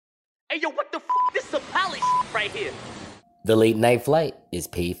Hey, yo, what the f***? This is a pally right here. The Late Night Flight is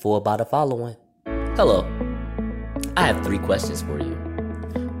paid for by the following. Hello, I have 3 questions for you.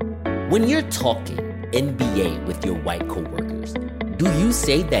 When you're talking NBA with your white coworkers, do you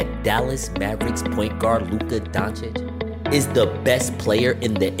say that Dallas Mavericks point guard Luka Doncic is the best player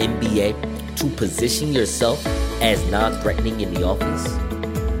in the NBA to position yourself as non-threatening in the office?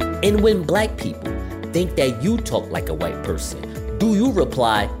 And when black people think that you talk like a white person, do you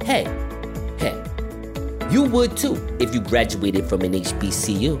reply, hey, you would too if you graduated from an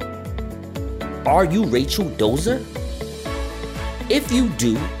HBCU? Are you Rachel Dozer? If you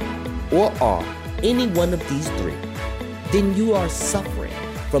do or are any one of these 3, then you are suffering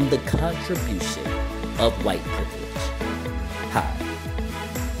from the contribution of white privilege. Hi,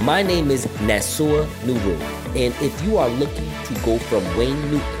 my name is Nasur Nuru, and if you are looking to go from Wayne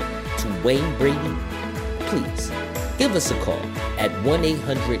Newton to Wayne Brady, please give us a call at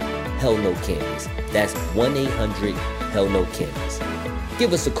 1-800-HELL-NO-CANDIES. That's 1-800-HELL-NO-CANDIES.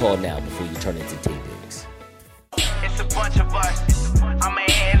 Give us a call now before you turn into Tay Diggs. It's a bunch of us. I'm a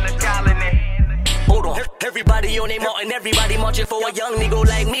hand in the colony. Hold on. Everybody on their mountain, everybody marching for a young nigga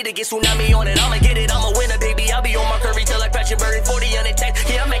like me to get tsunami on it. I'ma get it, I'ma win a baby. I'll be on my curry till I crash your bird 40 on the tank.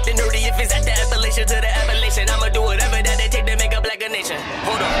 Yeah, I'm acting nerdy if it's at the Appalachian to the Appalachian. I'ma do whatever that they take to make a black a nation.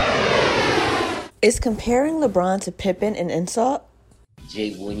 Hold on. Is comparing LeBron to Pippen an insult?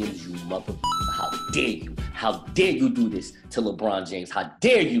 Jay Williams, you mother... How dare you? How dare you do this to LeBron James? How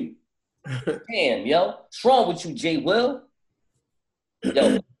dare you? Damn, yo. What's wrong with you, Jay Will?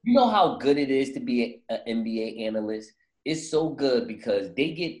 Yo, you know how good it is to be an NBA analyst? It's so good because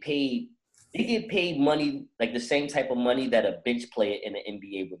they get paid money, like the same type of money that a bench player in the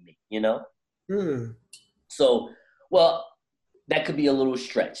NBA would make, you know? So, well, that could be a little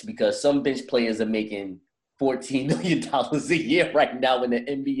stretch because some bench players are making $14 million a year right now in the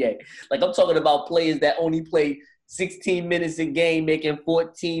NBA. Like, I'm talking about players that only play 16 minutes a game making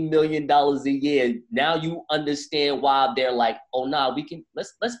 $14 million a year. Now you understand why they're like, oh, nah,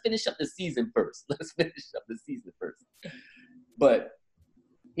 let's finish up the season first. Let's finish up the season first. But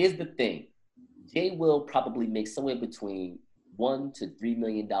here's the thing. Jay will probably make somewhere between $1 to $3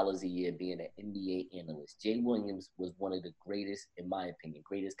 million a year being an NBA analyst. Jay Williams was one of the greatest, in my opinion,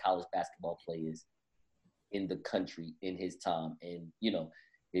 greatest college basketball players in the country in his time. And, you know,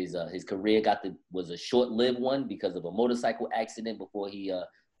 his career was a short-lived one because of a motorcycle accident before he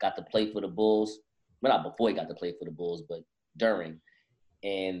got to play for the Bulls. Well, not before he got to play for the Bulls, but during.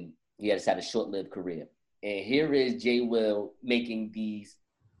 And he just had a short-lived career. And here is Jay Will making these,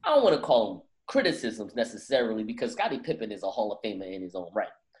 I don't want to call them criticisms necessarily because Scottie Pippen is a Hall of Famer in his own right.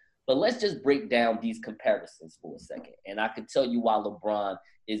 But let's just break down these comparisons for a second. And I can tell you why LeBron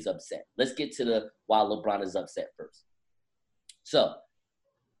is upset. Let's get to why LeBron is upset first. So,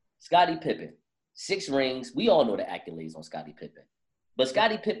 Scottie Pippen, 6 rings. We all know the accolades on Scottie Pippen. But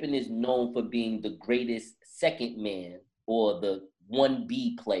Scottie Pippen is known for being the greatest second man or the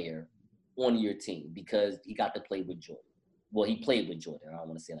 1B player on your team because he got to play with Jordan. Well, he played with Jordan. I don't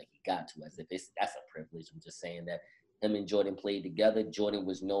want to say like he got to as if that's a privilege. I'm just saying that him and Jordan played together. Jordan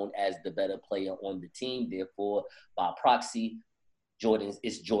was known as the better player on the team. Therefore, by proxy,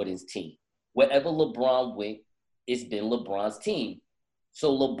 it's Jordan's team. Wherever LeBron went, it's been LeBron's team.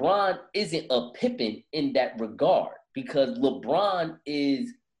 So LeBron isn't a Pippen in that regard because LeBron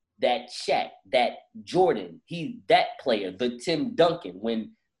is that Shaq, that Jordan. He's that player, the Tim Duncan.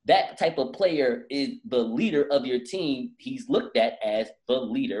 When that type of player is the leader of your team, he's looked at as the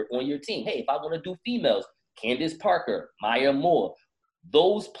leader on your team. Hey, if I want to do females, Candace Parker, Maya Moore,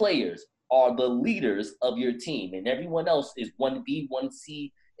 those players are the leaders of your team. And everyone else is 1B,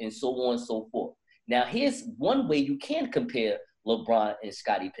 1C, and so on and so forth. Now, here's one way you can compare LeBron and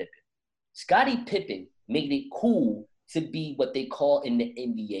Scottie Pippen. Scottie Pippen made it cool to be what they call in the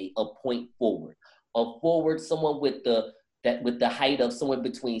NBA a point forward. A forward, someone with the height of somewhere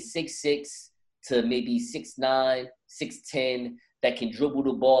between 6'6" to maybe 6'9", 6'10", that can dribble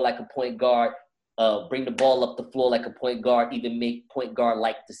the ball like a point guard, bring the ball up the floor like a point guard, even make point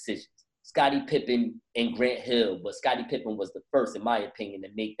guard-like decisions. Scottie Pippen and Grant Hill, but Scottie Pippen was the first, in my opinion, to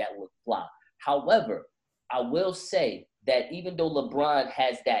make that look fly. However, I will say that even though LeBron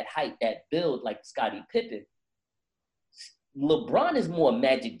has that height, that build like Scottie Pippen, LeBron is more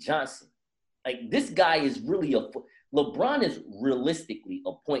Magic Johnson. Like, this guy is really LeBron is realistically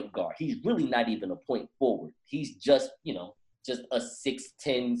a point guard. He's really not even a point forward. He's just a 6'10",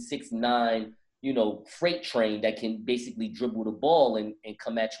 6'9", freight train that can basically dribble the ball and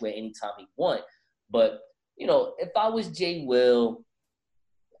come at you at any time he wants. But, if I was Jay Will,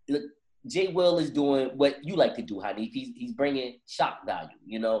 Jay Will is doing what you like to do, Hanif. He's bringing shock value,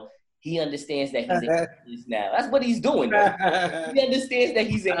 he understands that he's an analyst now. That's what he's doing. Though. He understands that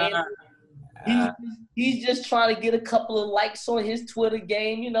he's an analyst. He's just trying to get a couple of likes on his Twitter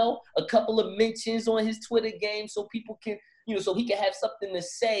game, you know, a couple of mentions on his Twitter game so people can, you know, so he can have something to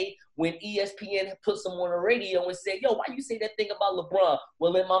say when ESPN puts him on the radio and say, yo, why you say that thing about LeBron?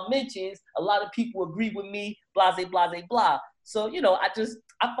 Well, in my mentions, a lot of people agree with me, blah, blah, blah, blah. So, you know, I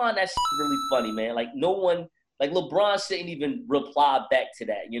find that shit really funny, man. Like, no one, like, LeBron shouldn't even reply back to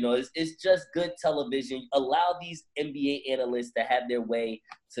that. You know, it's just good television. Allow these NBA analysts to have their way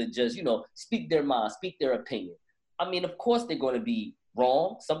to just, you know, speak their mind, speak their opinion. I mean, of course they're going to be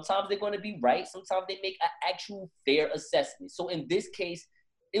wrong. Sometimes they're going to be right. Sometimes they make an actual fair assessment. So in this case,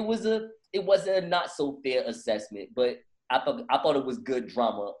 it was a not so fair assessment, but I thought it was good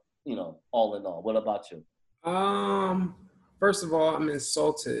drama, you know, all in all. What about you? First of all, I'm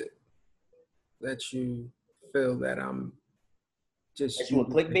insulted that you feel that I'm just. That you a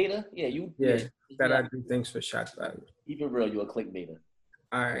clickbaiter? Yeah, you. Yeah, that I do things for shock value. Keep it real, you a clickbaiter.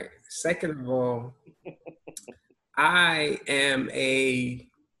 All right. Second of all, I am a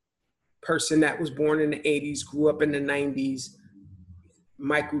person that was born in the 80s, grew up in the 90s,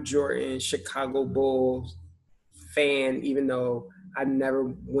 Michael Jordan, Chicago Bulls fan, even though I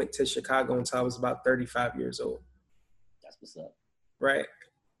never went to Chicago until I was about 35 years old. That's what's up. Right.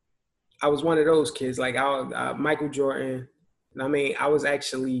 I was one of those kids, like Michael Jordan. I mean, I was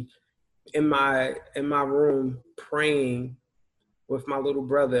actually in my room praying with my little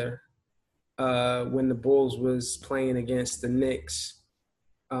brother when the Bulls was playing against the Knicks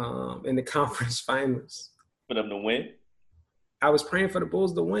in the conference finals. For them to win? I was praying for the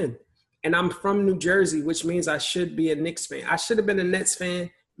Bulls to win. And I'm from New Jersey, which means I should be a Knicks fan. I should have been a Nets fan,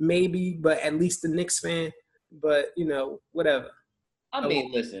 maybe, but at least a Knicks fan. But, you know, whatever. I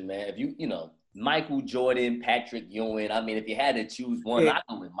mean, listen, man, if you know, Michael Jordan, Patrick Ewing, I mean, if you had to choose one, I'd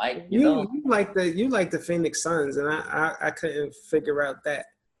go with Mike, you know? You like the Phoenix Suns, and I couldn't figure out that.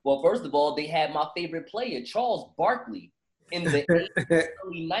 Well, first of all, they had my favorite player, Charles Barkley, in the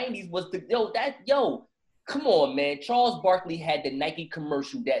early 90s come on, man. Charles Barkley had the Nike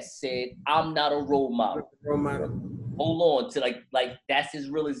commercial that said, I'm not a role model. Hold on to like that's as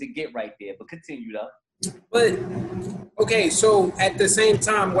real as it get right there. But continue though. But okay, so at the same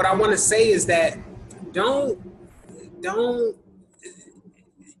time, what I want to say is that don't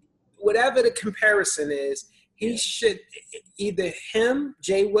whatever the comparison is, he should either him,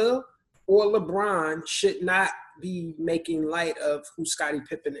 J. Will, or LeBron should not be making light of who Scottie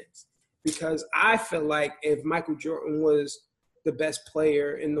Pippen is. Because I feel like if Michael Jordan was the best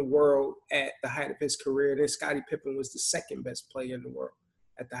player in the world at the height of his career, then Scottie Pippen was the second best player in the world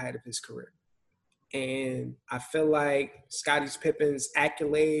at the height of his career. And I feel like Scottie Pippen's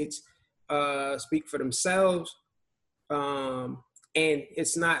accolades speak for themselves. And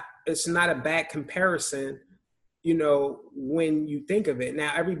it's not a bad comparison, you know, when you think of it.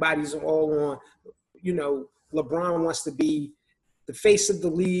 Now, everybody's all on, you know, LeBron wants to be the face of the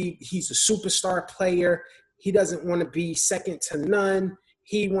league. He's a superstar player. He doesn't want to be second to none.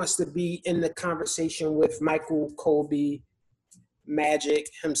 He wants to be in the conversation with Michael, Kobe, Magic,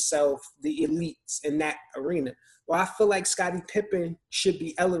 himself, the elites in that arena. Well, I feel like Scottie Pippen should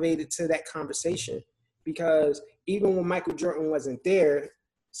be elevated to that conversation because even when Michael Jordan wasn't there,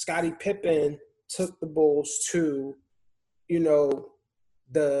 Scottie Pippen took the Bulls to, you know,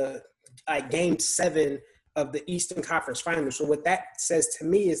 the Game 7 of the Eastern Conference Finals. So what that says to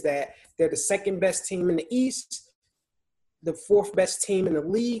me is that they're the second best team in the East, the fourth best team in the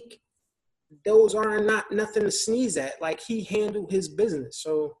league. Those are not nothing to sneeze at. Like, he handled his business.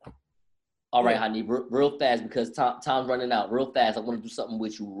 So, all right, honey, real fast because time's running out. Real fast, I want to do something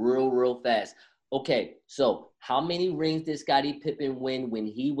with you real fast. Okay, so how many rings did Scottie Pippen win when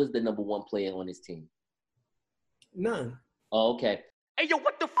he was the number one player on his team? None. Oh, okay. Hey, yo,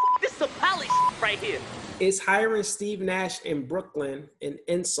 what the f***? This is a pally right here. Is hiring Steve Nash in Brooklyn an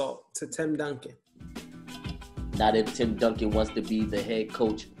insult to Tim Duncan? Not if Tim Duncan wants to be the head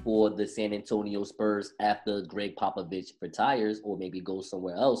coach for the San Antonio Spurs after Greg Popovich retires or maybe goes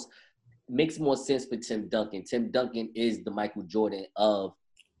somewhere else. Makes more sense for Tim Duncan. Tim Duncan is the Michael Jordan of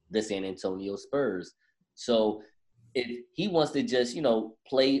the San Antonio Spurs. So if he wants to just, you know,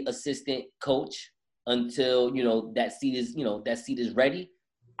 play assistant coach until, you know, that seat is ready,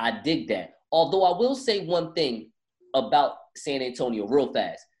 I dig that. Although I will say one thing about San Antonio real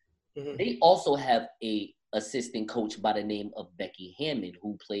fast. Mm-hmm. They also have a assistant coach by the name of Becky Hammon,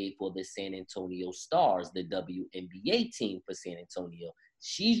 who played for the San Antonio Stars, the WNBA team for San Antonio.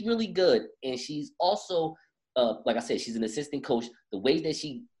 She's really good, and she's also, like I said, she's an assistant coach. The way that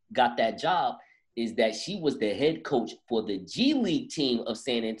she got that job is that she was the head coach for the G League team of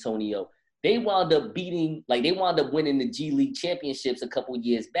San Antonio. They wound up winning the G League championships a couple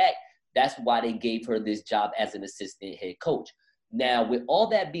years back. That's why they gave her this job as an assistant head coach. Now, with all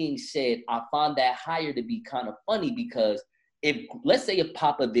that being said, I find that hire to be kind of funny because let's say if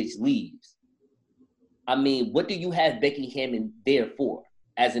Popovich leaves, I mean, what do you have Becky Hammon there for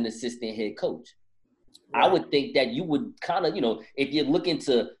as an assistant head coach? Right. I would think that you would kind of, if you're looking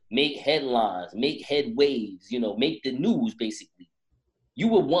to make headlines, make head waves, make the news basically, you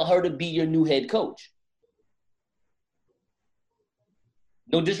would want her to be your new head coach.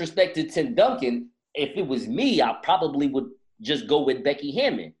 No disrespect to Tim Duncan. If it was me, I probably would just go with Becky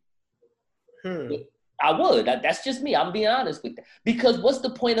Hammon. I would. That's just me. I'm being honest with that. Because what's the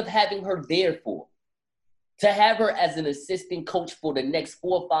point of having her there for? To have her as an assistant coach for the next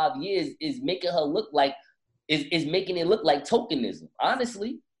 4 or 5 years is making her look like is making it look like tokenism.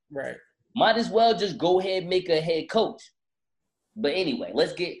 Honestly, right? Might as well just go ahead and make her head coach. But anyway,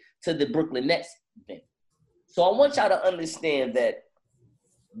 let's get to the Brooklyn Nets thing. So I want y'all to understand that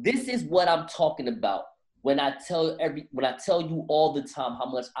this is what I'm talking about when I tell you all the time how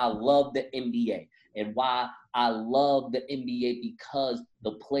much I love the NBA and why I love the NBA because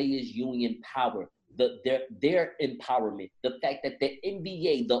the players' union power, their empowerment, the fact that the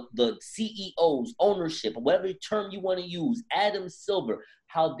NBA, the CEOs, ownership, whatever term you want to use, Adam Silver,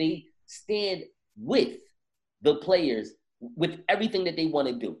 how they stand with the players with everything that they want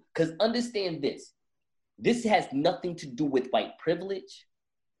to do. Because understand this has nothing to do with white privilege.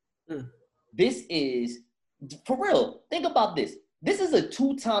 This is, for real, think about this. This is a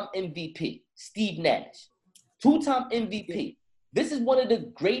 2-time MVP, Steve Nash. 2-time MVP. This is one of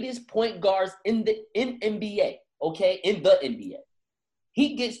the greatest point guards in NBA, okay? In the NBA.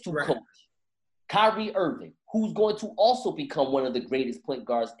 He gets to coach Kyrie Irving, who's going to also become one of the greatest point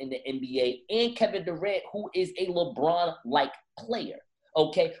guards in the NBA, and Kevin Durant, who is a LeBron-like player,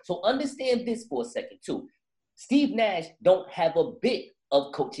 okay? So understand this for a second, too. Steve Nash don't have a bit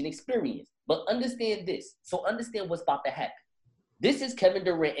of coaching experience, but understand this. So understand what's about to happen. This is Kevin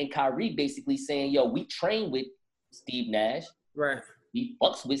Durant and Kyrie basically saying, yo, we train with Steve Nash. Right. We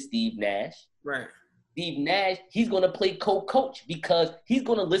fucks with Steve Nash. Right. Steve Nash, he's going to play co-coach because he's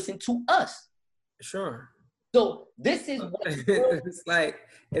going to listen to us. Sure. So this is what it's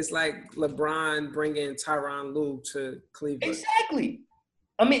like LeBron bringing Tyronn Lue to Cleveland. Exactly.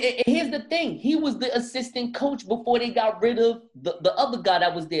 I mean, and here's the thing. He was the assistant coach before they got rid of the other guy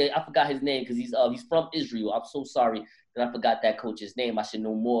that was there. I forgot his name because he's from Israel. I'm so sorry that I forgot that coach's name. I should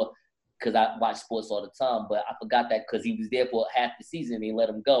know more because I watch sports all the time. But I forgot that because he was there for half the season. They let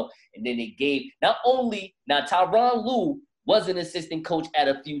him go. And then they gave – now Tyronn Lue was an assistant coach at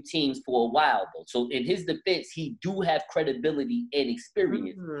a few teams for a while, though. So in his defense, he do have credibility and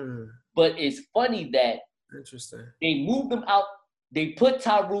experience. But it's funny that they moved him out. They put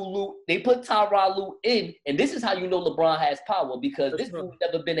Tyronn Lue in, and this is how you know LeBron has power because this dude's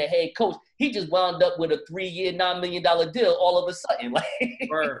never been a head coach. He just wound up with a 3-year, $9 million deal all of a sudden. Like,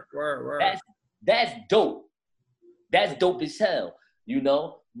 word. That's dope. That's dope as hell,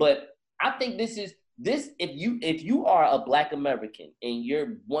 But I think if you are a Black American and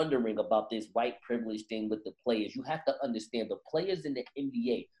you're wondering about this white privilege thing with the players, you have to understand the players in the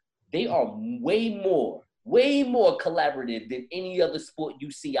NBA, they are way more collaborative than any other sport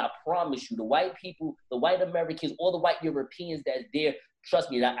you see. I promise you. The white people, the white Americans, all the white Europeans that's there, trust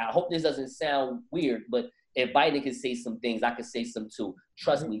me, I hope this doesn't sound weird, but if Biden can say some things, I can say some too.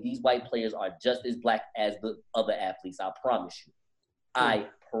 Trust me, these white players are just as Black as the other athletes. I promise you. I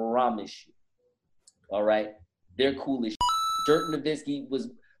promise you. All right? They're cool as shit. Dirk Nowitzki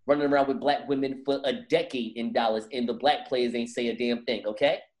was running around with Black women for a decade in Dallas, and the Black players ain't say a damn thing,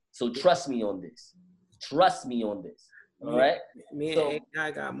 okay? So trust me on this. Trust me on this. All right? Me and AI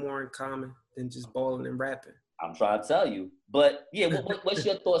got more in common than just bowling and rapping. I'm trying to tell you. But, yeah, what's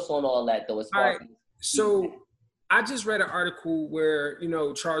your thoughts on all that, though? So I just read an article where,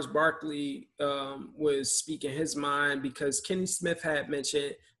 Charles Barkley was speaking his mind because Kenny Smith had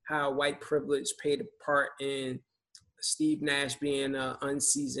mentioned how white privilege played a part in Steve Nash being an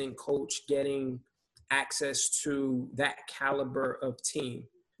unseasoned coach, getting access to that caliber of team.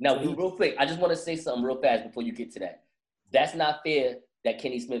 Now, real quick, I just want to say something real fast before you get to that. That's not fair that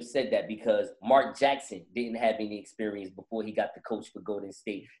Kenny Smith said that because Mark Jackson didn't have any experience before he got the coach for Golden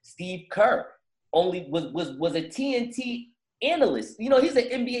State. Steve Kerr only was a TNT analyst. He's an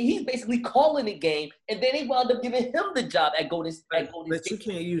NBA. He's basically calling the game, and then they wound up giving him the job at Golden State. But you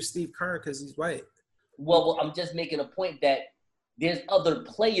can't use Steve Kerr because he's white. Well, I'm just making a point that there's other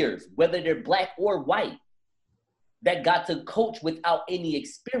players, whether they're Black or white. that got to coach without any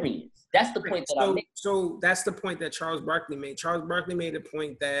experience. That's the point that I made. So that's the point that Charles Barkley made. Charles Barkley made a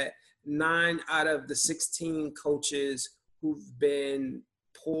point that 9 out of the 16 coaches who've been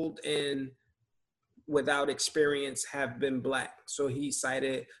pulled in without experience have been black. So he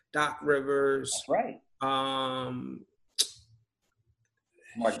cited Doc Rivers. That's right.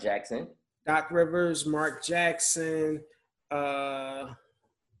 Mark Jackson. Doc Rivers, Mark Jackson. Hold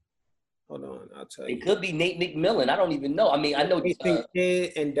on, I'll tell you. It could be Nate McMillan. I don't even know. I mean, I know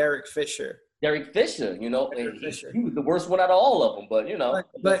Kidd and Derek Fisher. Derek Fisher, you know, Fisher. He was the worst one out of all of them, but you know.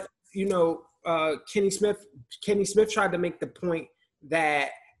 But you know, Kenny Smith tried to make the point that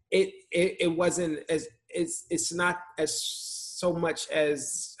it wasn't as it's not as so much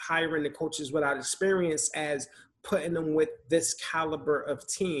as hiring the coaches without experience as putting them with this caliber of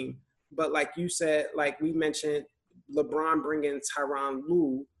team. But like you said, like we mentioned, LeBron bringing Tyronn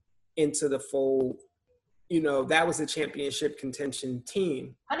Lue into the fold, you know, that was a championship contention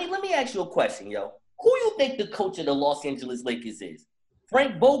team. Honey, let me ask you a question, yo. Who you think the coach of the Los Angeles Lakers is?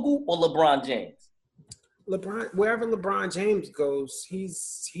 Frank Vogel or LeBron James? LeBron, wherever LeBron James goes,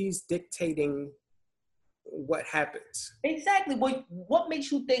 he's dictating what happens. Exactly. What makes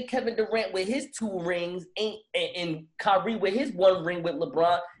you think Kevin Durant with his 2 rings and Kyrie with his 1 ring with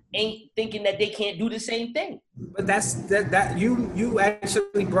LeBron ain't thinking that they can't do the same thing? But that's that you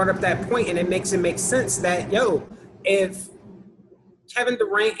actually brought up that point, and it makes sense that if Kevin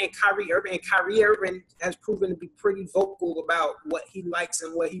Durant and Kyrie Irving has proven to be pretty vocal about what he likes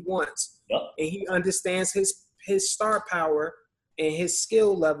and what he wants, yep. And he understands his star power and his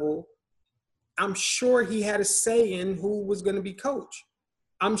skill level. I'm sure he had a say in who was going to be coach.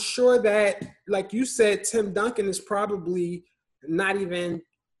 I'm sure that, like you said, Tim Duncan is probably not even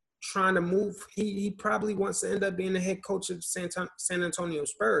trying to move. He probably wants to end up being the head coach of San Antonio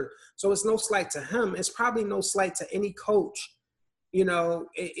Spurs. So it's no slight to him. It's probably no slight to any coach. You know,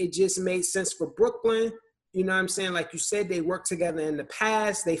 it just made sense for Brooklyn. You know what I'm saying? Like you said, they worked together in the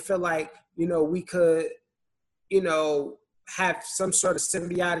past. They feel like, you know, we could, you know, have some sort of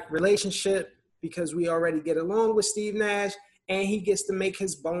symbiotic relationship because we already get along with Steve Nash, and he gets to make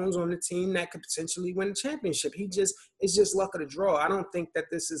his bones on the team that could potentially win the championship. It's just luck of the draw. I don't think that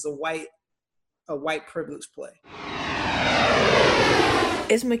this is a white privilege play.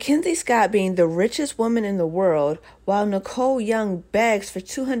 Is Mackenzie Scott being the richest woman in the world while Nicole Young begs for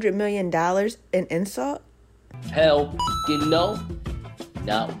 $200 million in insult? Hell, no.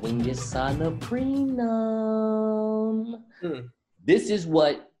 Not when you sign a prenup. This is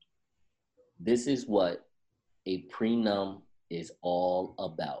what a prenup is all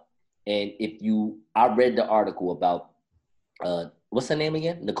about. And I read the article about, what's her name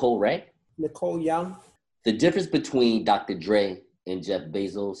again? Nicole Ray? Nicole Young. The difference between Dr. Dre and Jeff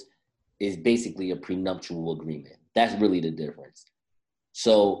Bezos is basically a prenuptial agreement. That's really the difference.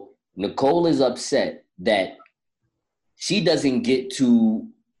 So Nicole is upset that she doesn't get to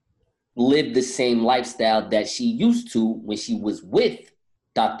live the same lifestyle that she used to when she was with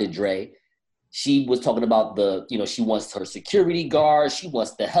Dr. Dre. She was talking about she wants her security guard. She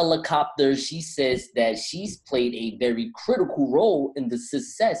wants the helicopter. She says that she's played a very critical role in the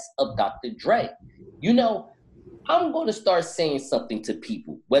success of Dr. Dre. You know, I'm going to start saying something to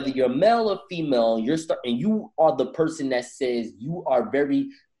people, whether you're male or female, and you are the person that says you are very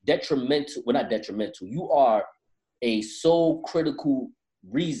detrimental. Well, not detrimental. You are a sole critical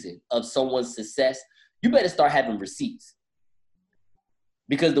reason of someone's success. You better start having receipts.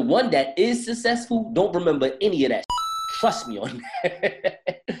 Because the one that is successful don't remember any of that. Trust me on that.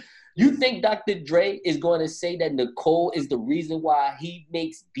 You think Dr. Dre is going to say that Nicole is the reason why he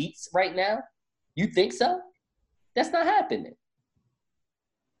makes beats right now? You think so? That's not happening.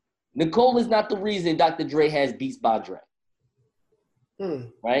 Nicole is not the reason Dr. Dre has Beats by Dre.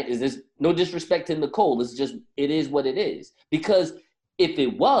 Right? Is this no disrespect to Nicole? It's just, it is what it is. Because if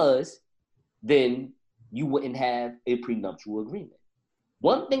it was, then you wouldn't have a prenuptial agreement.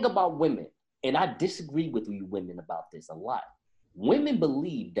 One thing about women, and I disagree with you women about this a lot. Women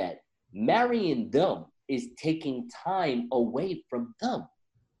believe that marrying them is taking time away from them.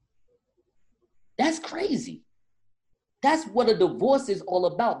 That's crazy. That's what a divorce is all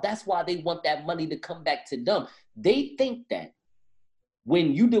about. That's why they want that money to come back to them. They think that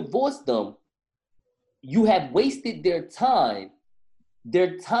when you divorce them, you have wasted their time.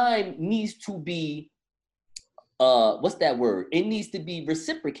 Their time needs to be, what's that word? It needs to be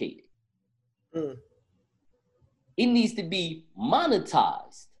reciprocated. It needs to be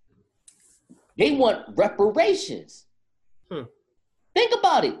monetized. They want reparations. Think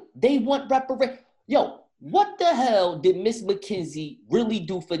about it. They want reparations. Yo, what the hell did Miss McKenzie really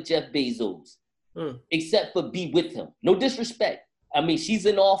do for Jeff Bezos? except for be with him. No disrespect. I mean, she's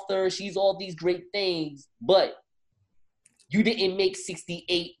an author. She's all these great things, but you didn't make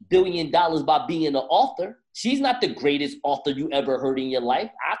 $68 billion by being an author. She's not the greatest author you ever heard in your life.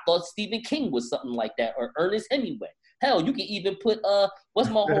 I thought Stephen King was something like that, or Ernest Hemingway. Hell, you can even put, what's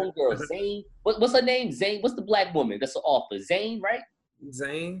my homegirl, Zane? What's her name? Zane? What's the black woman that's an author? Zane, right?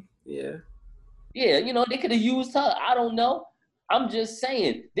 Zane, yeah. Yeah, you know, they could have used her. I don't know. I'm just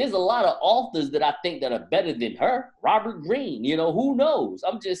saying, there's a lot of authors that I think that are better than her. Robert Greene, you know, who knows?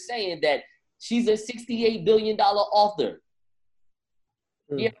 I'm just saying that she's a $68 billion author.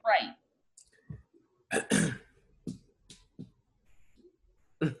 Yeah, right.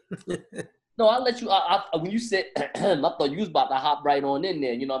 No, I'll let you. When you said, I thought you was about to hop right on in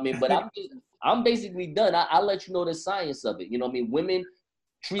there. You know what I mean? But I'm basically done. I'll let you know the science of it. You know what I mean? Women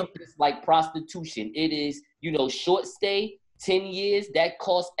treat this like prostitution. It is, you know, short stay, 10 years, that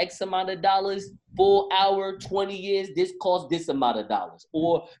costs X amount of dollars. Full hour, 20 years, this costs this amount of dollars.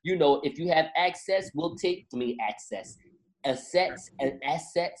 Or, you know, if you have access, assets and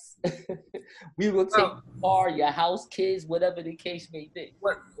assets. We will take your car, your house, kids, whatever the case may be.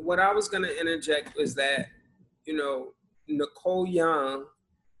 What I was gonna interject was that, you know, Nicole Young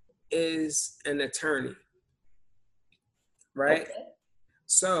is an attorney, right? Okay.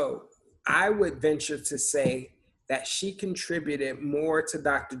 So I would venture to say that she contributed more to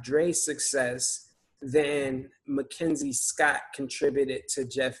Dr. Dre's success than Mackenzie Scott contributed to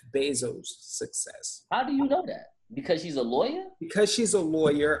Jeff Bezos' success. How do you know that? Because she's a lawyer? Because she's a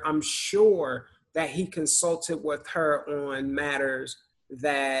lawyer, I'm sure that he consulted with her on matters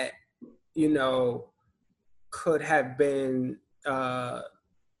that, you know, could have been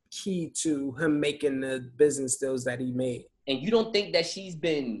key to him making the business deals that he made. And you don't think that she's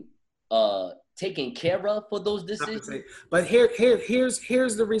been taken care of for those decisions? But here's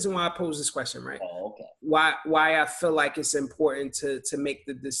the reason why I pose this question, right? Oh, okay. Why I feel like it's important to make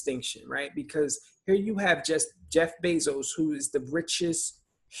the distinction, right? Because here you have just Jeff Bezos, who is the richest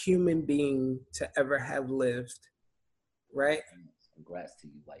human being to ever have lived, right? Congrats to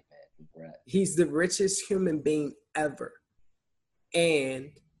you, white man. Congrats. He's the richest human being ever.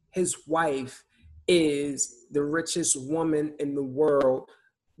 And his wife is the richest woman in the world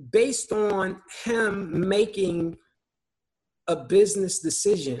based on him making a business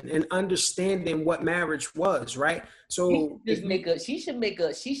decision and understanding what marriage was, right? So she should make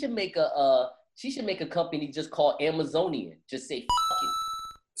a company just called Amazonian. Just say fuck it.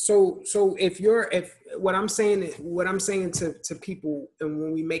 So if what I'm saying to people, and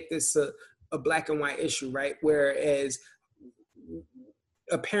when we make this a black and white issue, right? Whereas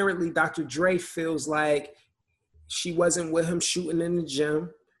apparently Dr. Dre feels like she wasn't with him shooting in the gym.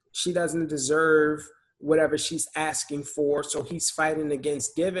 She doesn't deserve whatever she's asking for. So he's fighting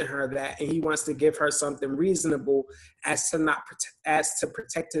against giving her that. And he wants to give her something reasonable as to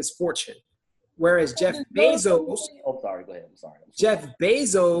protect his fortune. Whereas Jeff Bezos, Jeff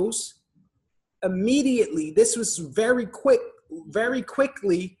Bezos immediately, this was very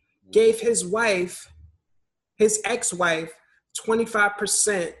quickly gave his ex-wife,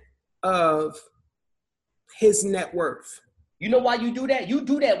 25% of his net worth. You know why you do that? You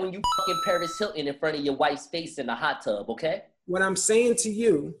do that when you fucking Paris Hilton in front of your wife's face in the hot tub, okay? What I'm saying to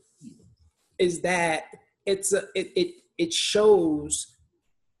you is that it shows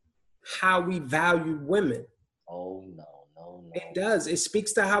how we value women. Oh, no. It does. It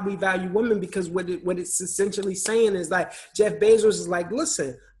speaks to how we value women, because what it's essentially saying is like, Jeff Bezos is like,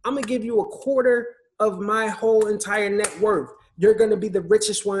 listen, I'm going to give you a quarter of my whole entire net worth. You're going to be the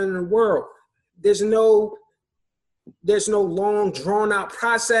richest one in the world. There's no long drawn out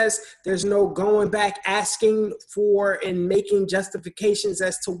process. There's no going back asking for and making justifications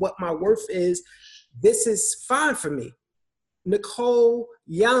as to what my worth is. This is fine for me. Nicole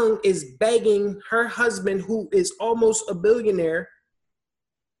Young is begging her husband, who is almost a billionaire,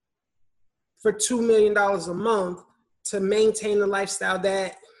 for $2 million a month to maintain the lifestyle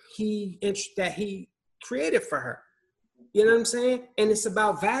that he created for her. You know what I'm saying? And it's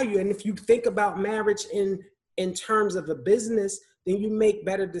about value. And if you think about marriage in terms of a business, then you make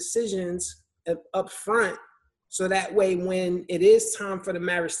better decisions up front. So that way, when it is time for the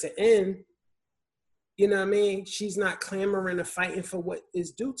marriage to end, you know what I mean? She's not clamoring or fighting for what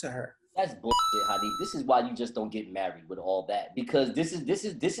is due to her. That's bullshit, Hadi. This is why you just don't get married with all that. Because this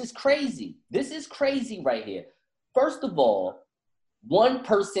is crazy. This is crazy right here. First of all, one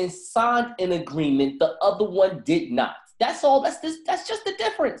person signed an agreement, the other one did not. That's all. That's just the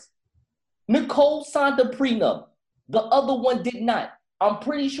difference. Nicole signed a prenup. The other one did not. I'm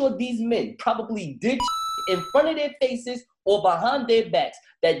pretty sure these men probably did in front of their faces or behind their backs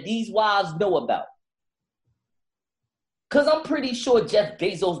that these wives know about. Because I'm pretty sure Jeff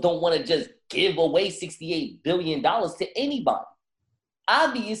Bezos don't want to just give away $68 billion to anybody.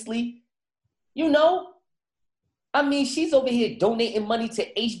 Obviously, you know, I mean, she's over here donating money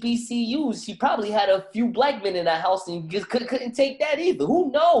to HBCUs. She probably had a few black men in the house and just couldn't take that either.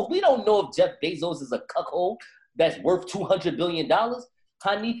 Who knows? We don't know if Jeff Bezos is a cuckold that's worth $200 billion.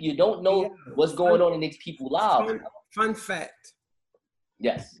 Hanif, you don't know what's going on in these people's lives. Fun fact.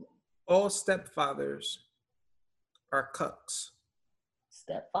 Yes. All stepfathers are cucks.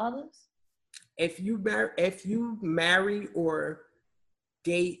 Stepfathers? If you marry or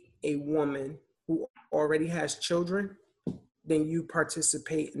date a woman who already has children, then you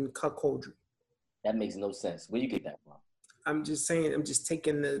participate in cuckoldry. That makes no sense. Where you get that from? I'm just saying, I'm just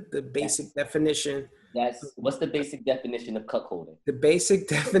taking the basic definition. What's the basic definition of cuckolding? The basic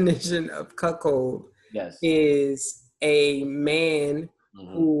definition of cuckold is a man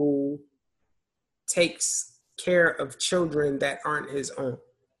who takes care of children that aren't his own.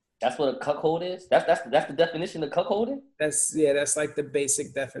 That's what a cuckold is? That's the definition of cuckolding? That's like the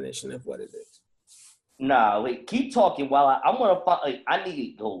basic definition of what it is. Nah, wait, keep talking while I'm gonna find. I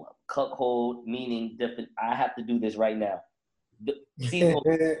need to go up. Cuckold meaning different. I have to do this right now. See, now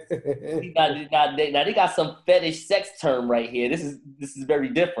they got some fetish sex term right here. This is very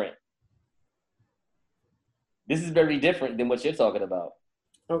different. This is very different than what you're talking about.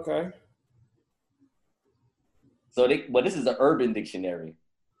 Okay. So this is an Urban Dictionary,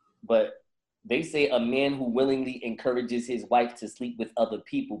 but they say a man who willingly encourages his wife to sleep with other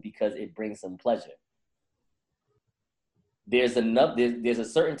people because it brings him pleasure. There's a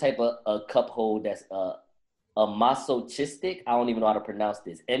certain type of cuckold that's a masochistic. I don't even know how to pronounce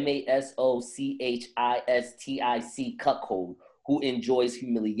this. MASOCHISTIC cuckold who enjoys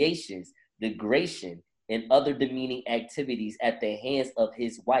humiliations, degradation, and other demeaning activities at the hands of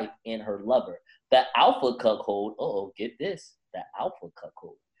his wife and her lover. The alpha cuckold, get this, the alpha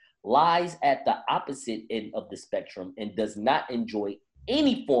cuckold lies at the opposite end of the spectrum and does not enjoy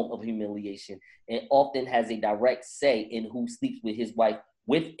any form of humiliation and often has a direct say in who sleeps with his wife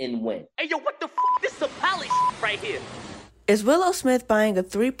with and when. Hey, yo, what the f***? This some Polly right here. Is Willow Smith buying a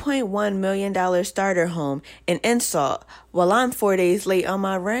 $3.1 million starter home an insult while I'm 4 days late on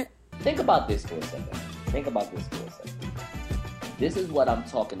my rent? Think about this for a second. This is what I'm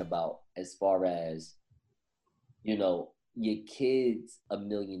talking about as far as, you know, your kids are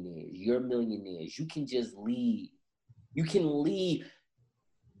millionaires. You're millionaires. You can just leave. You can leave.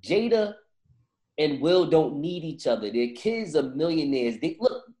 Jada and Will don't need each other. Their kids are millionaires.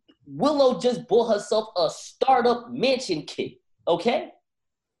 Look, Willow just bought herself a startup mansion kit, okay?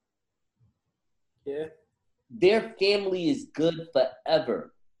 Yeah. Their family is good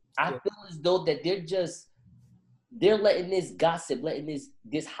forever. I feel as though that they're letting this gossip, letting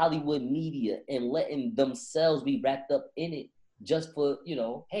this Hollywood media and letting themselves be wrapped up in it just for, you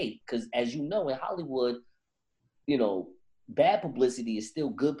know, hey, because as you know, in Hollywood, you know, bad publicity is still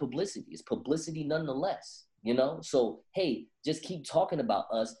good publicity. It's publicity nonetheless, you know? So, hey, just keep talking about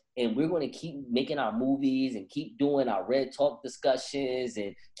us and we're going to keep making our movies and keep doing our Red Talk discussions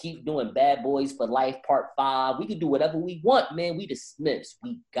and keep doing Bad Boys for Life Part 5. We can do whatever we want, man. We the Smiths.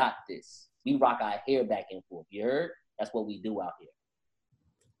 We got this. We rock our hair back and forth. You heard? That's what we do out here.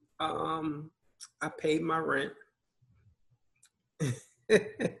 I paid my rent.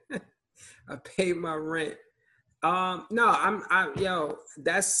 I paid my rent. No,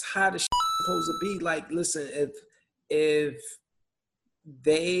 that's how the supposed to be. Like, listen, if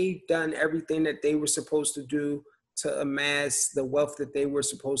they done everything that they were supposed to do to amass the wealth that they were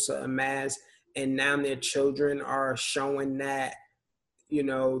supposed to amass, and now their children are showing that, you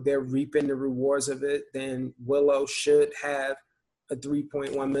know, they're reaping the rewards of it, then Willow should have a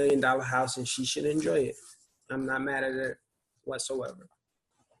 $3.1 million house and she should enjoy it. I'm not mad at it whatsoever.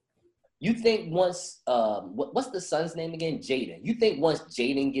 You think once, what's the son's name again? Jaden. You think once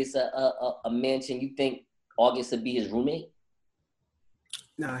Jaden gets a mansion, you think August would be his roommate?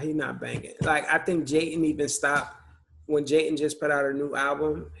 Nah, he not banging. Like, I think Jaden even stopped. When Jaden just put out a new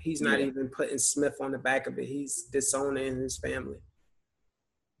album, he's not even putting Smith on the back of it. He's disowning his family.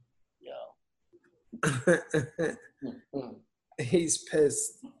 He's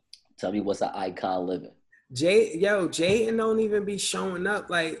pissed. Tell me what's an icon living. Jaden don't even be showing up.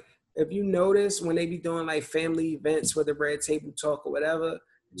 Like, if you notice when they be doing like family events with the Red Table Talk or whatever,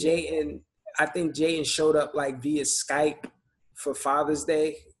 I think Jaden showed up like via Skype for Father's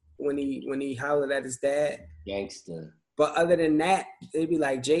Day when he hollered at his dad. Gangster. But other than that, they be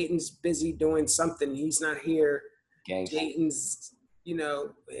like, Jaden's busy doing something. He's not here. Gangster. Jaden's you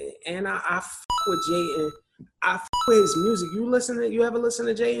know, and I fuck with Jay and I fuck with his music. You ever listen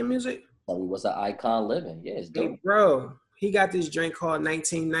to Jay and music? So he was an icon living. Yeah, it's dope. Hey, bro, he got this joint called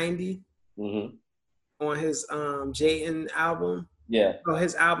 1990 on his Jay album. Yeah. So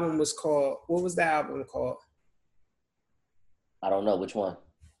his album was called, what was the album called? I don't know which one.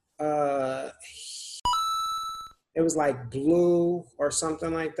 It was like Blue or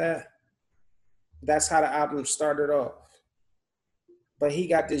something like that. That's how the album started off. But he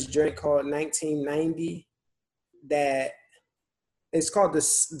got this joint called 1990 that it's called the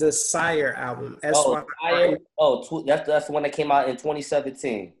Sire album. Sire. That's the one that came out in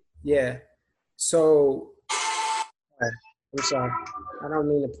 2017. Yeah. So I'm sorry, I don't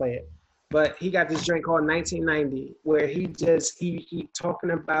mean to play it, but he got this joint called 1990 where he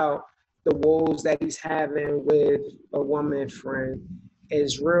talking about the woes that he's having with a woman friend.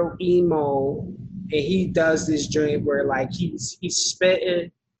 Is real emo, and he does this joint where like he's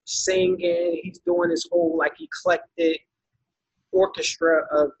spitting, singing, he's doing this whole like eclectic orchestra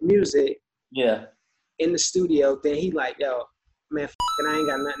of music. Yeah. In the studio. Then he like, yo, man, I ain't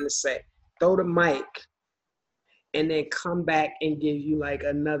got nothing to say. Throw the mic, and then come back and give you like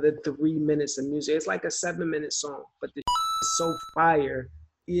another 3 minutes of music. It's like a 7-minute song, but the is so fire.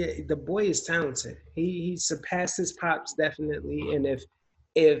 Yeah, the boy is talented. He surpassed his pops definitely, and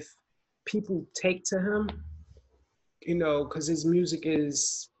if people take to him, you know, because his music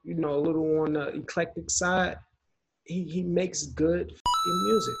is, you know, a little on the eclectic side, he makes good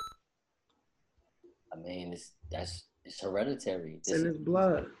music. I mean, it's hereditary. It's in his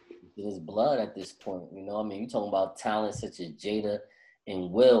blood. In his blood at this point, you know. I mean, you're talking about talent such as Jada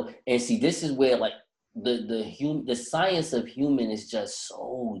and Will, and see, this is where like the science of human is just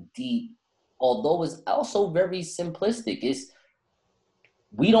so deep, although it's also very simplistic.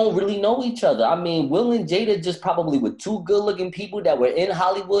 We don't really know each other. I mean, Will and Jada just probably were two good-looking people that were in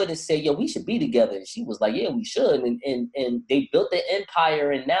Hollywood and said, yo, we should be together. And she was like, yeah, we should. And they built the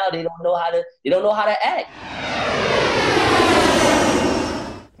empire, and now they don't know how to act.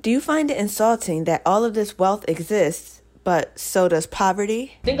 Do you find it insulting that all of this wealth exists, but so does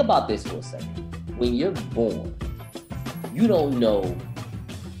poverty? Think about this for a second. When you're born, you don't know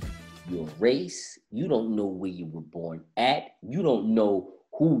your race. You don't know where you were born at. You don't know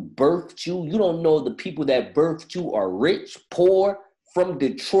who birthed you. You don't know the people that birthed you are rich, poor, from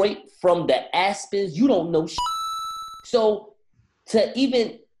Detroit, from the Aspens. You don't know shit. So to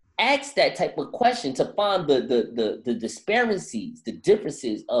even ask that type of question, to find the disparities, the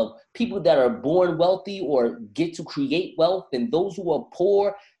differences of people that are born wealthy or get to create wealth and those who are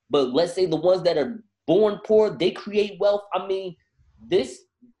poor, but let's say the ones that are born poor, they create wealth. I mean, this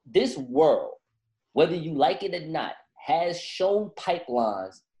world, whether you like it or not, has shown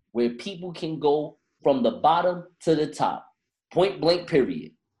pipelines where people can go from the bottom to the top, point blank,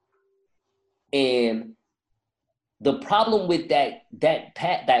 period. And the problem with that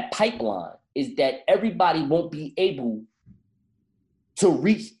pipeline is that everybody won't be able to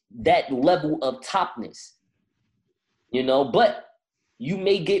reach that level of topness, you know, but you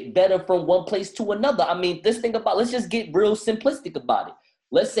may get better from one place to another. I mean, let's just get real simplistic about it.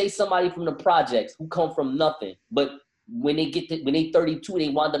 Let's say somebody from the projects who come from nothing, but when they 32, they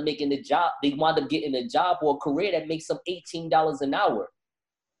wind up getting a job or a career that makes them $18 an hour.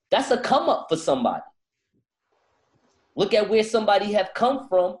 That's a come up for somebody. Look at where somebody have come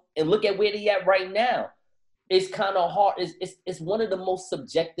from and look at where they at right now. It's kind of hard. It's one of the most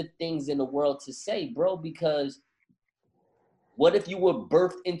subjective things in the world to say, bro, because what if you were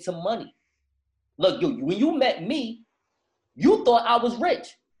birthed into money? Look, when you met me, you thought I was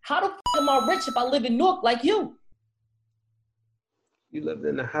rich. How the f*** am I rich if I live in Newark like you? You lived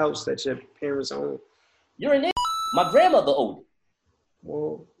in a house that your parents owned. You're an idiot. My grandmother owned it.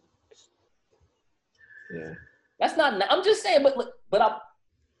 Well, yeah. That's not. I'm just saying,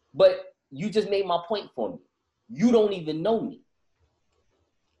 but you just made my point for me. You don't even know me.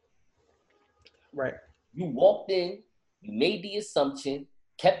 Right. You walked in, you made the assumption,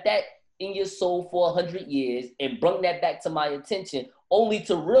 kept that in your soul for 100 years, and brought that back to my attention, only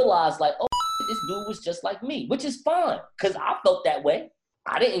to realize, like, oh, this dude was just like me, which is fine, because I felt that way.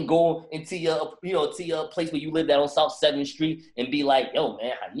 I didn't go into your place where you lived at on South 7th Street and be like, yo,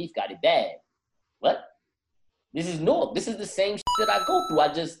 man, Hanif got it bad. What? This is Newark. This is the same shit that I go through.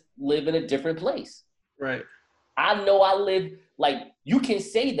 I just live in a different place. Right. I know I live, like, you can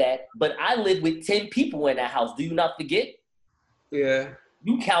say that, but I live with 10 people in that house. Do you not forget? Yeah.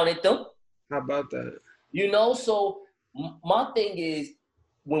 You counted them. How about that? You know, so my thing is,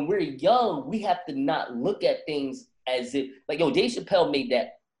 when we're young, we have to not look at things as if, like, yo, Dave Chappelle made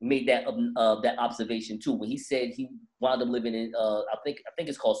that made that observation too when he said he wound up living in I think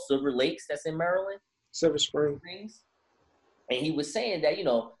it's called Silver Lakes, that's in Maryland. Silver Springs. And he was saying that, you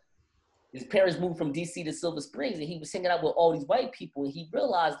know, his parents moved from DC to Silver Springs, and he was hanging out with all these white people, and he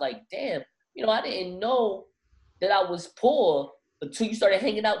realized, like, damn, you know, I didn't know that I was poor until you started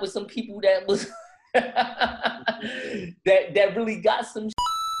hanging out with some people that was that really got some shit.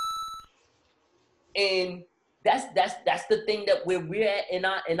 And that's the thing that where we're at in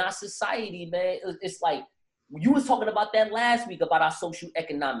our society, man. It's like you was talking about that last week about our social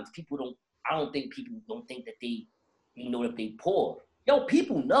economics. I don't think people don't think that they know that they poor. Yo,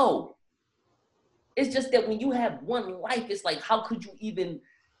 people know. It's just that when you have one life, it's like, how could you even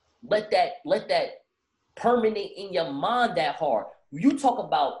let that permeate in your mind that hard? You talk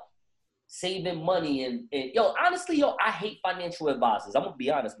about saving money and yo, honestly, yo, I hate financial advisors. I'm gonna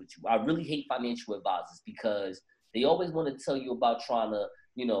be honest with you. I really hate financial advisors because they always want to tell you about trying to,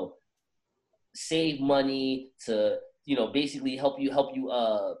 you know, save money to, you know, basically help you,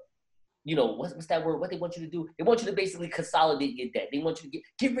 you know, what's that word? What they want you to do? They want you to basically consolidate your debt. They want you to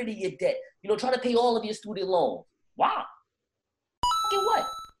get rid of your debt. You know, try to pay all of your student loans. Wow. Fucking what?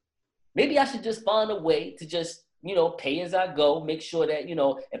 Maybe I should just find a way to just, you know, pay as I go, make sure that, you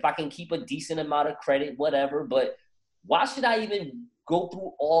know, if I can keep a decent amount of credit, whatever. But why should I even go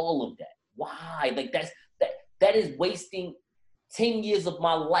through all of that? Why? Like that is wasting 10 years of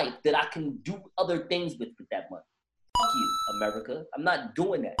my life that I can do other things with that money. Fuck you, America. I'm not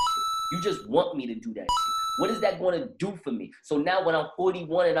doing that shit. You just want me to do that shit. What is that going to do for me? So now when I'm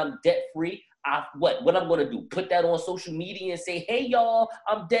 41 and I'm debt free, what I'm going to do? Put that on social media and say, hey, y'all,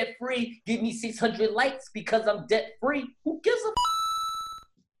 I'm debt free. Give me 600 likes because I'm debt free. Who gives a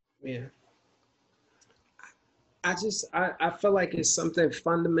Yeah. I feel like it's something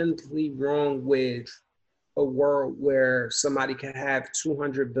fundamentally wrong with a world where somebody can have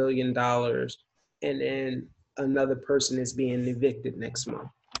 $200 billion and then another person is being evicted next month.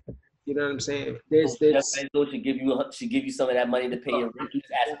 You know what I'm saying? There's Jeff Bezos should give you some of that money to pay your rent. Just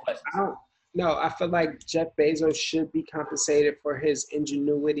ask questions. I feel like Jeff Bezos should be compensated for his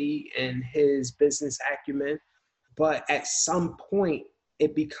ingenuity and his business acumen, but at some point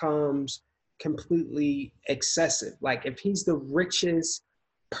it becomes completely excessive. Like if he's the richest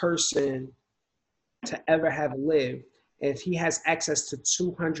person to ever have lived, and if he has access to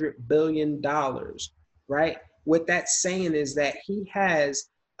 $200 billion, right? What that's saying is that he has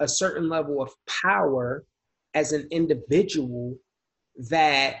a certain level of power as an individual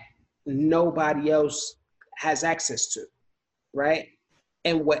that nobody else has access to, right?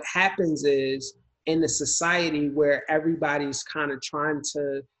 And what happens is in a society where everybody's kind of trying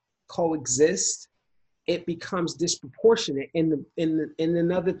to coexist, it becomes disproportionate. And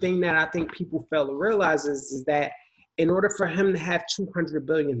another thing that I think people fail to realize is that in order for him to have $200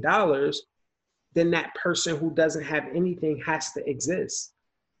 billion, then that person who doesn't have anything has to exist.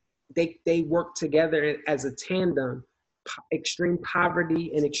 They work together as a tandem. Extreme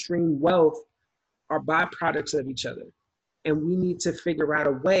poverty and extreme wealth are byproducts of each other. And we need to figure out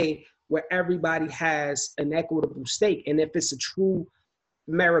a way where everybody has an equitable stake. And if it's a true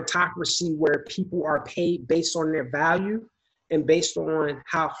meritocracy where people are paid based on their value and based on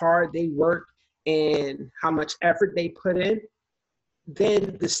how hard they work and how much effort they put in,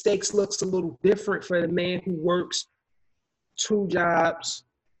 then the stakes looks a little different for the man who works 2 jobs,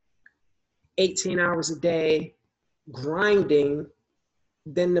 18 hours a day, grinding,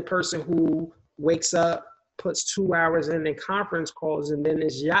 than the person who wakes up, puts 2 hours in conference calls, and then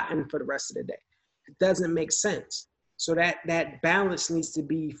is yachting for the rest of the day. It doesn't make sense. So that balance needs to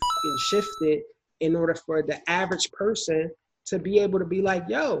be fucking shifted in order for the average person to be able to be like,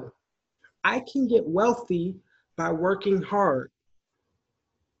 yo, I can get wealthy by working hard.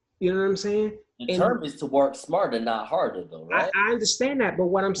 You know what I'm saying? The term is to work smarter, not harder, though, right? I understand that, but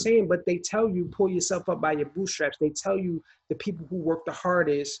what I'm saying, but they tell you pull yourself up by your bootstraps. They tell you the people who work the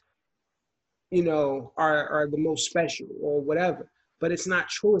hardest, you know, are the most special or whatever. But it's not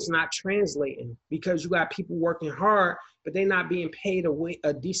true. It's not translating because you got people working hard, but they're not being paid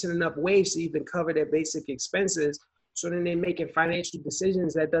a decent enough wage to even cover their basic expenses. So then they're making financial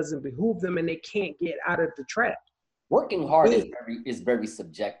decisions that doesn't behoove them, and they can't get out of the trap. Working hard is very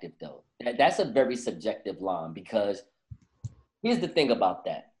subjective, though. That's a very subjective line because here's the thing about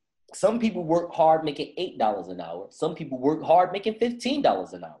that. Some people work hard making $8 an hour. Some people work hard making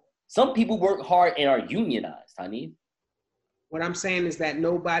 $15 an hour. Some people work hard and are unionized, honey. What I'm saying is that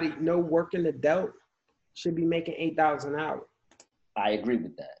no working adult should be making $8 an hour. I agree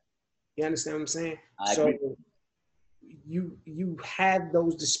with that. You understand what I'm saying? I agree. you have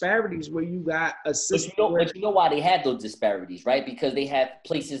those disparities where you got a system. But you know why they have those disparities, right? Because they have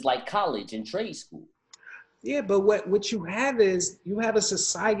places like college and trade school. Yeah, but what you have is you have a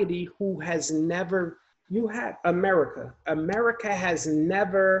society who has never. You have America. America has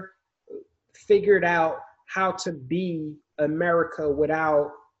never figured out how to be America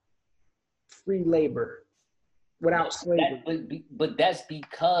without free labor, without slavery. But that's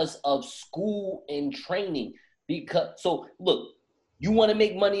because of school and training. So look, you want to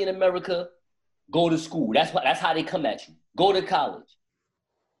make money in America, go to school. That's how they come at you. Go to college,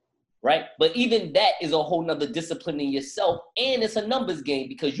 right? But even that is a whole nother discipline in yourself, and it's a numbers game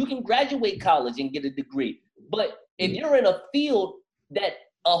because you can graduate college and get a degree. But if you're in a field that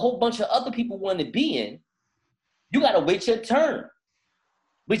a whole bunch of other people want to be in, you got to wait your turn,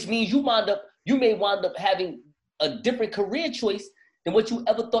 which means you may wind up having a different career choice than what you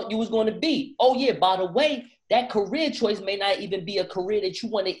ever thought you was going to be. Oh yeah, by the way, that career choice may not even be a career that you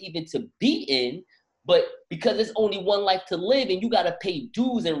wanted even to be in, but because there's only one life to live and you got to pay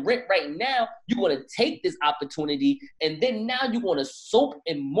dues and rent right now, you're going to take this opportunity, and then now you're going to soap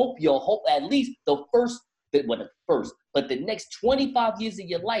and mope your hope at least but the next 25 years of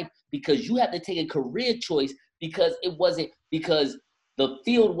your life, because you have to take a career choice because the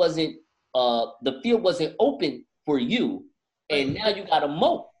field wasn't open for you, and now you got to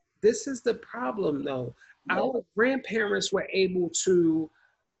mope. This is the problem, though. Our grandparents were able to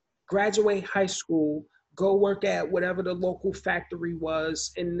graduate high school, go work at whatever the local factory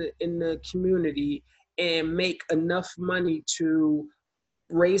was in the community, and make enough money to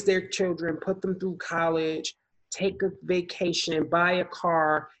raise their children, put them through college, take a vacation, buy a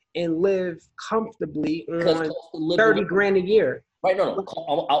car, and live comfortably on 30 grand a year. Right, no.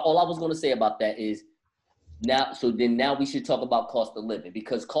 All I was going to say about that is now we should talk about cost of living,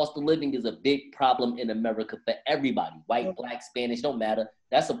 because cost of living is a big problem in America for everybody. White, black, Spanish, don't matter.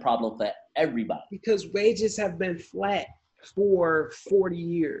 That's a problem for everybody. Because wages have been flat for 40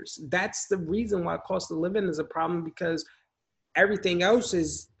 years. That's the reason why cost of living is a problem, because everything else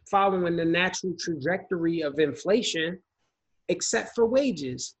is following the natural trajectory of inflation, except for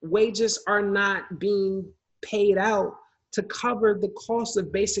wages. Wages are not being paid out to cover the cost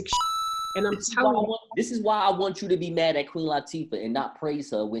of basic shit. And this is why I want you to be mad at Queen Latifah and not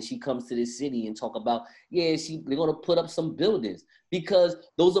praise her when she comes to this city and talk about, they're going to put up some buildings, because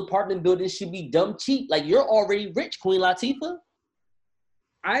those apartment buildings should be dumb cheap. Like, you're already rich, Queen Latifah.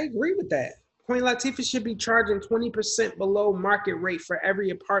 I agree with that. Queen Latifah should be charging 20% below market rate for every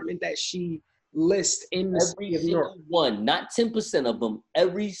apartment that she lists in the city of New York. One, not 10% of them,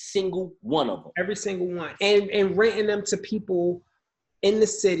 every single one of them. Every single one. And renting them to people in the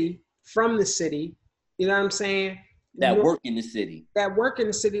city, from the city, you know what I'm saying? That work in the city.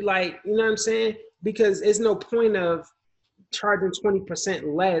 Like, you know what I'm saying? Because there's no point of charging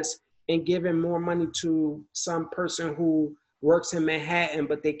 20% less and giving more money to some person who works in Manhattan,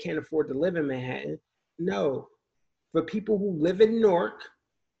 but they can't afford to live in Manhattan. No. For people who live in Newark,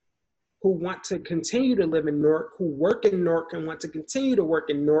 who want to continue to live in Newark, who work in Newark and want to continue to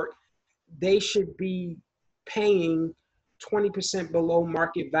work in Newark, they should be paying 20% below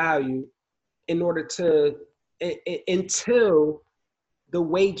market value in order to, until the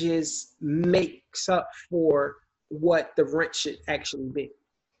wages makes up for what the rent should actually be.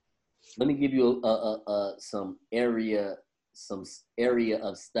 Let me give you some area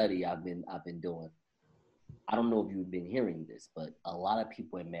of study I've been doing. I don't know if you've been hearing this, but a lot of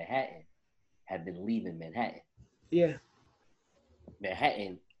people in Manhattan have been leaving Manhattan. Yeah.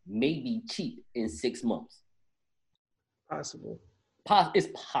 Manhattan may be cheap in 6 months. Possible. It's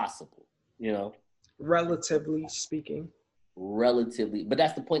possible, you know. Relatively speaking. Relatively. But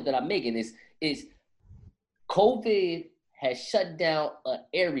that's the point that I'm making is COVID has shut down an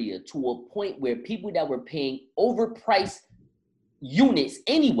area to a point where people that were paying overpriced units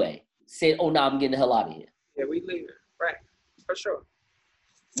anyway said, oh, no, I'm getting the hell out of here. Yeah, we leave it. Right. For sure.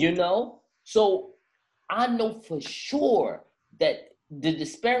 You know? So I know for sure that the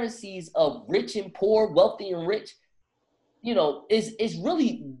disparities of rich and poor, wealthy and rich, you know, is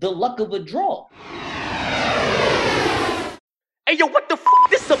really the luck of a draw. Hey, yo, what the f***?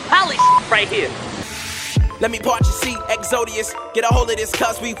 This is some pally right here. Let me part your seat, Exodius. Get a hold of this,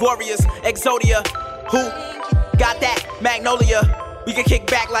 cuz we warriors. Exodia, who got that? Magnolia. We can kick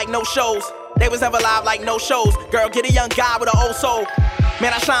back like no shows. They was never live like no shows. Girl, get a young guy with an old soul.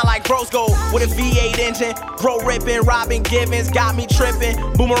 Man, I shine like rose gold with a V8 engine. Bro ripping, Robin Givens got me tripping.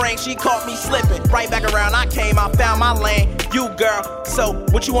 Boomerang, she caught me slipping. Right back around, I came, I found my lane. You, girl, so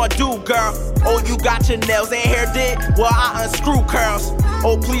what you wanna do, girl? Oh, you got your nails and hair did? Well, I unscrew curls.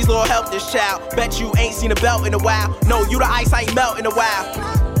 Oh, please, Lord, help this child. Bet you ain't seen a belt in a while. No, you the ice, I ain't melt in a while.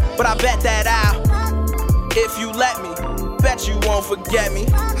 But I bet that I'll, if you let me, bet you won't forget me.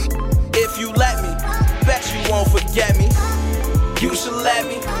 If you let me, bet you won't forget me. You should let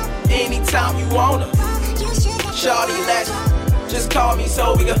me, anytime you wanna. Shawty, let's just call me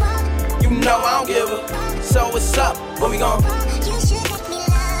so we can. You know I don't give a. So what's up? Where we gon'?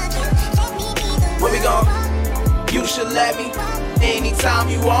 Where we gon'? You should let me, anytime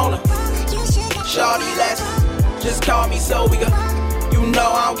you wanna. Shawty, let's just call me so we can. You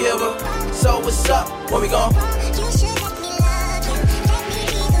know I don't give a. So what's up? Where we gon'?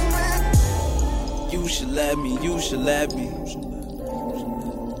 You should let me, you should let me.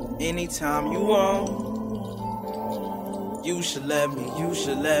 Anytime you want. You should let me, you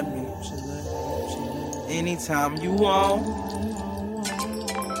should let me. Anytime you want.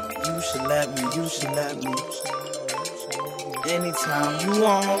 You should let me, you should let me. Anytime you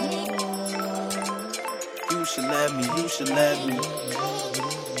want. You should let me, you should let me.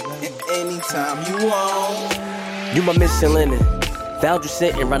 Anytime you want. You my missing linen. Found you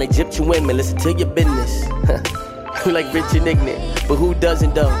sitting around Egyptian women. Listen to your business. You like rich and ignorant, but who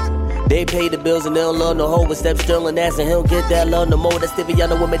doesn't though? They pay the bills and they don't love no hoe with step sterling ass, and he don't get that love no more. That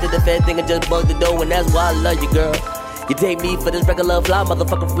Stiviano woman did the fair thing and just bugged the door, and that's why I love you, girl. You take me for this regular fly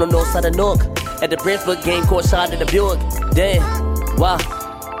motherfucker from the north side of Newark. At the Brentford game court side of the Buick. Damn, wow,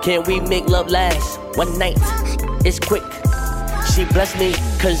 can we make love last one night? It's quick. She blessed me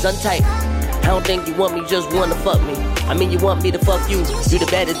cause I'm tight. I don't think you want me, just wanna fuck me. I mean you want me to fuck you. You the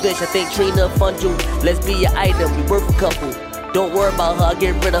baddest bitch, I think Trina fund you. Let's be your item, we worth a couple. Don't worry about her, I'll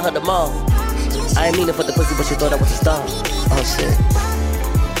get rid of her tomorrow. I ain't mean to fuck the pussy, but she thought I was a star. Oh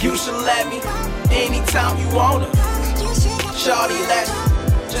shit. You should let me, anytime you wanna. Shawty, let's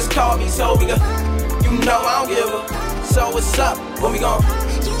just call me so we can. You know I don't give a. So what's up, where we gon'?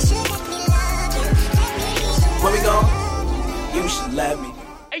 Where we gon'? You should let me.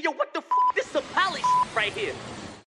 Hey, yo, what the f? This is some Polly right here.